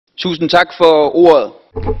Tusind tak for ordet.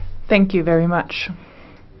 Thank you very much.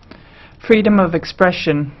 Freedom of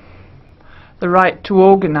expression, the right to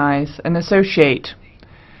organize and associate,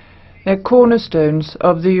 they're cornerstones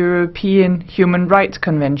of the European Human Rights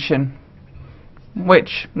Convention,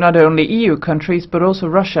 which not only EU countries but also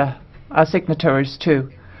Russia are signatories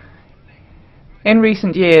to. In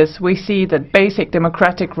recent years, we see that basic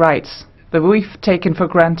democratic rights that we've taken for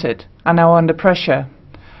granted are now under pressure.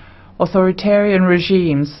 Authoritarian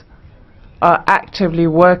regimes are actively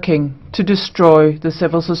working to destroy the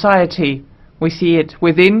civil society. We see it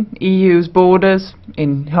within EU's borders,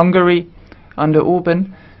 in Hungary under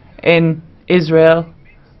Orban, in Israel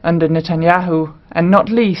under Netanyahu, and not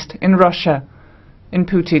least in Russia in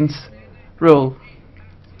Putin's rule.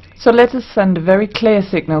 So let us send a very clear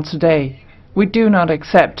signal today. We do not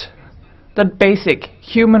accept that basic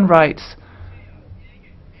human rights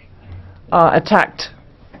are attacked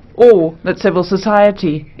or that civil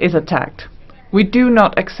society is attacked. We do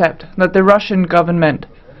not accept that the Russian government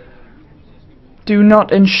do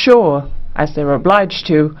not ensure, as they're obliged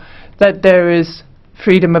to, that there is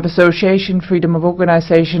freedom of association, freedom of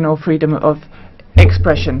organization or freedom of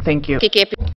expression. Thank you.